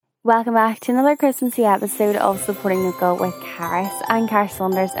Welcome back to another Christmassy episode of Supporting Local with Caris. I'm Caris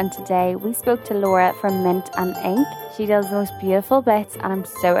Saunders, and today we spoke to Laura from Mint and Ink. She does the most beautiful bits, and I'm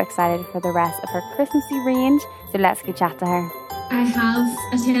so excited for the rest of her Christmassy range, so let's go chat to her. I have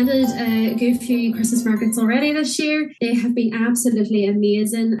attended a good few Christmas markets already this year. They have been absolutely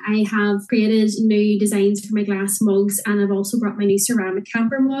amazing. I have created new designs for my glass mugs, and I've also brought my new ceramic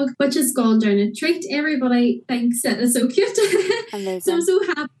camper mug, which has gone down a treat. Everybody thinks it is so cute. So I'm so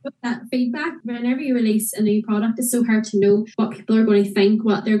happy with that feedback. Whenever you release a new product, it's so hard to know what people are going to think,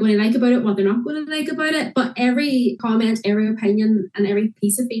 what they're going to like about it, what they're not going to like about it. But every comment, every opinion, and every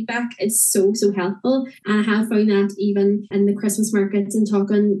piece of feedback is so helpful. And I have found that even in the Christmas markets and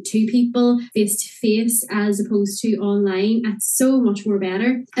talking to people face to face as opposed to online, it's so much more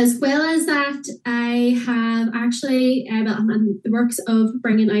better. As well as that, I have actually I'm in the works of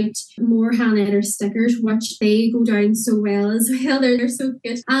bringing out more hand letter stickers, which they go down so well as well. They're so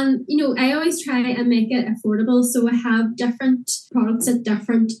good. And I always try and make it affordable, so I have different products at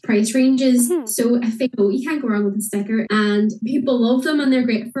different price ranges. So I think you can't go wrong with a sticker, and people love them, and they're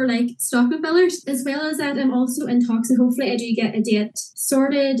great for like stocking fillers. As well as that, I'm also in talks, and hopefully I do get a date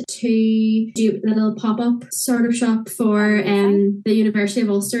sorted to do a little pop-up sort of shop for the University of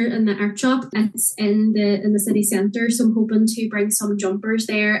Ulster in the art shop. It's in the city centre, so I'm hoping to bring some jumpers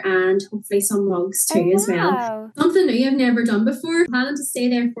there and hopefully some mugs too as well. Something new I've never done before. Planning to stay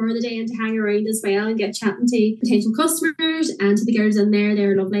there for the day and to hang around as well and get chatting to potential customers and to the girls in there.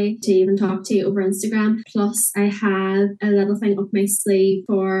 They're lovely to even talk to over Instagram. Plus I have a little thing up my sleeve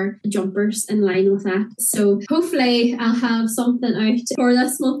for jumpers in line with that. So hopefully I'll have something out for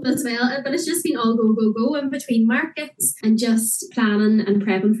this month as well. But it's just been all go in between markets and just planning and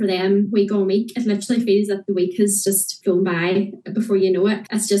prepping for them week on week. It literally feels like the week has just flown by before you know it.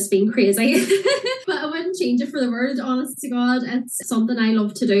 It's just been crazy. But I wouldn't change it for the world, honest to God. It's something I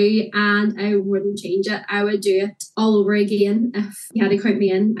love to do and I wouldn't change it. I would do it all over again. If you had to count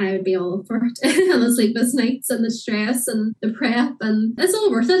me in, I would be all up for it. And the sleepless nights and the stress and the prep, and it's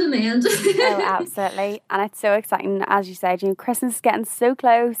all worth it in the end. Oh, absolutely. And it's so exciting, as you said, Christmas is getting so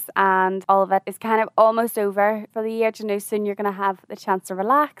close and all of it is kind of almost over for the year. Soon you're going to have the chance to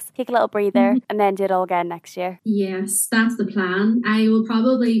relax, take a little breather, and then do it all again next year. Yes, that's the plan. I will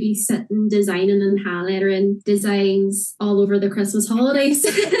probably be sitting designing and hand lettering designs all over the Christmas holidays.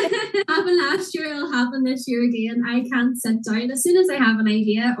 Happened last year, it'll happen this year again. I can't sit down as soon as I have an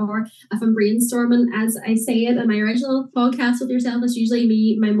idea, or if I'm brainstorming, as I say it in my original podcast with yourself, it's usually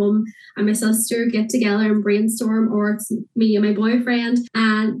me, my mum and my sister get together and brainstorm, or it's me and my boyfriend,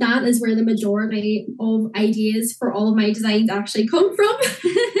 and that is where the majority of ideas for all of my designs actually come from.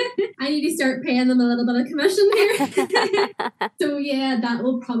 I need to start paying them a little bit of commission here. So yeah, that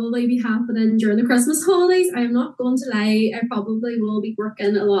will probably be happening during the Christmas holidays. I'm not going to lie, I probably will be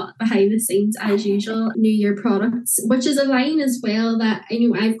working a lot behind the scenes as usual. New Year products, which is a line as well that I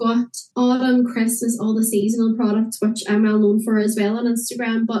know I've got autumn, Christmas, all the seasonal products, which I'm well known for as well on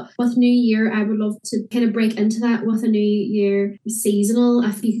Instagram. But with New Year, I would love to kind of break into that with a New Year seasonal,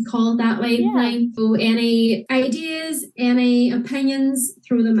 if you could call it that way. Line. So any ideas, any opinions,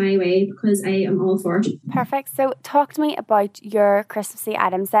 throw them my way because I am all for it. Perfect. So talk to me about your Christmassy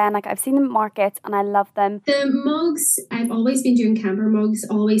items then. Like, I've seen them in markets and I love them. The mugs, I've always been doing camper mugs,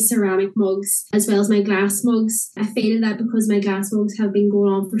 always ceramic mugs, as well as my glass mugs. I feel that because my glass mugs have been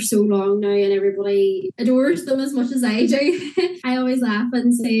going on for so long now and everybody adores them as much as I do. I always laugh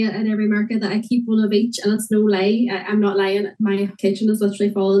and say at every market that I keep one of each, and it's no lie. I'm not lying. My kitchen is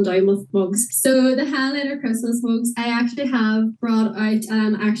literally falling down with mugs. So the hand letter Christmas mugs, I actually have brought out, and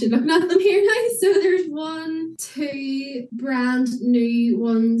I'm actually looking at them here now. So there's 1, 2 brand new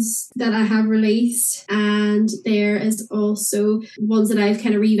ones that I have released, and there is also ones that I've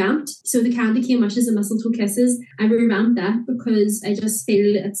kind of revamped. So the candy cane wishes and mistletoe kisses, I've revamped that because I just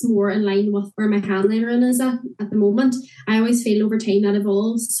feel it's more in line with where my hand lettering is at the moment. I always feel over time that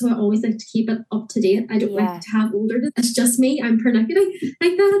evolves, so I always like to keep it up to date. I don't like to have older. It's just me. I'm pernickety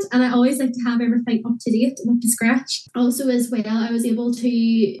like that, and I always like to have everything up to date and up to scratch. Also as well, I was able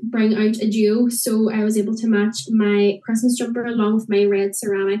to bring out a duo, so I was able to match my Christmas jumper along with my red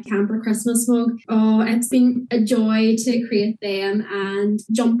ceramic camper Christmas mug. Oh, it's been a joy to create them, and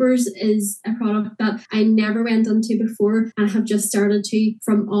jumpers is a product that I never went into before and have just started to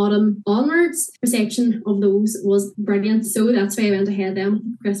from autumn onwards. Reception of those was brilliant, so that's why I went ahead then with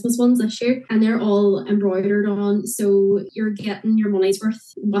the Christmas ones this year, and they're all embroidered on, so you're getting your money's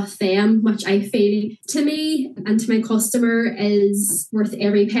worth with them, which I feel to me and to my customer is worth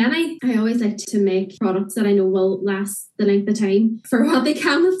every penny. penny. I always like to make products that I know will last the length of time for what they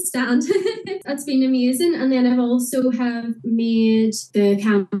can withstand. That's been amazing. And then I've also have made the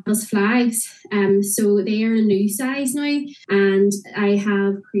canvas flags. So they are a new size now, and I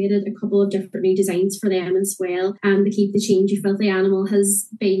have created a couple of different new designs for them as well. The Keep the Change, You Filthy Animal has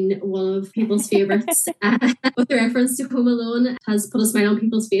been one of people's favourites. With the reference to Home Alone, has put a smile on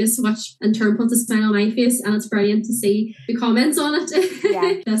people's face, which in turn puts a smile on my face, and it's brilliant to see the comments on it.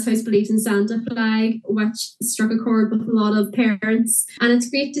 Yeah. This House Believes in Santa flag, which struck a chord with a lot of parents, and it's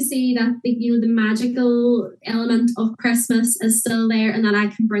great to see that the magical element of Christmas is still there, and that I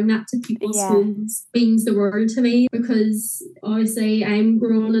can bring that to people's homes means the world to me, because obviously I'm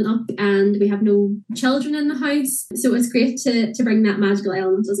growing up and we have no children in the house, so it's great to bring that magical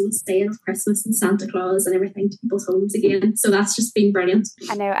element, as I was saying, of Christmas and Santa Claus and everything to people's homes again. So that's just been brilliant.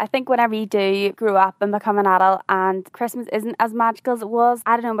 I know. I think whenever you do grow up and become an adult and Christmas isn't as magical as it was,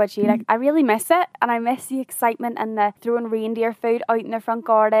 I don't know about you, like I really miss it, and I miss the excitement and the throwing reindeer food out in the front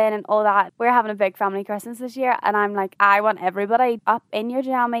garden and all that. We're having a big family Christmas this year, and I'm like, I want everybody up in your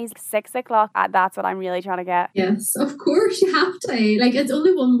jammies 6 o'clock. That's what I'm really trying to get. Yes, of course you have to. Like, it's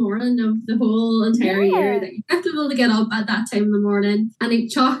only one morning of the whole entire year that you have to be able to get up at that time in the morning and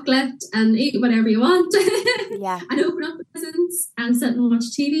eat chocolate and eat whatever you want. And open up presents and sit and watch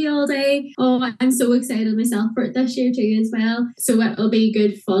TV all day. Oh, I'm so excited myself for it this year too as well. So it'll be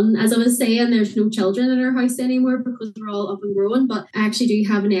good fun. As I was saying, there's no children in our house anymore because we're all up and growing, but I actually do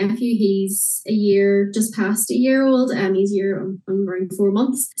have a nephew. He's just past a year old, and he's around 4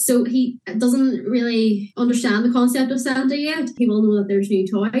 months. So he doesn't really understand the concept of Santa yet. He will know that there's new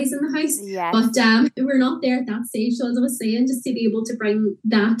toys in the house. But we're not there at that stage. So as I was saying, just to be able to bring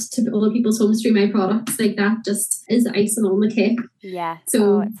that to other people's homes through my products, like that just is icing on the cake. Yeah.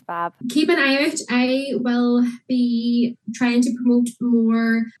 So it's fab. Keep an eye out. I will be trying to promote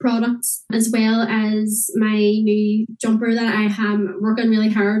more products, as well as my new jumper that I am working really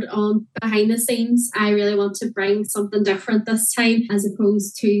hard on behind the scenes. I really want to bring something different this time as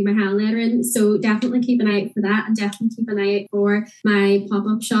opposed to my hand lettering. So definitely keep an eye out for that, and definitely keep an eye out for my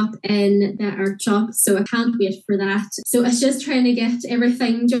pop-up shop in the art shop. So I can't wait for that. So it's just trying to get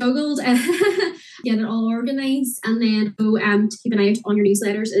everything juggled and get it all organised, and then to keep an eye out on your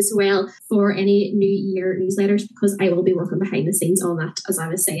newsletters as well for any New Year newsletters, because I will be working behind the scenes on that, as I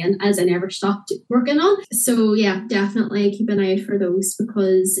was saying, as I never stopped working on. So yeah, definitely keep an eye out for those,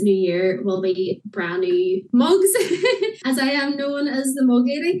 because New Year will be brand new mugs. As I am known as the mug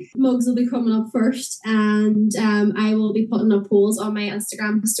lady, mugs will be coming up first, and I will be putting up polls on my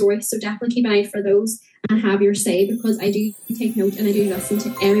Instagram story, so definitely keep an eye out for those and have your say, because I do take note and I do listen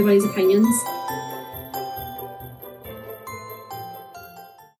to everybody's opinions.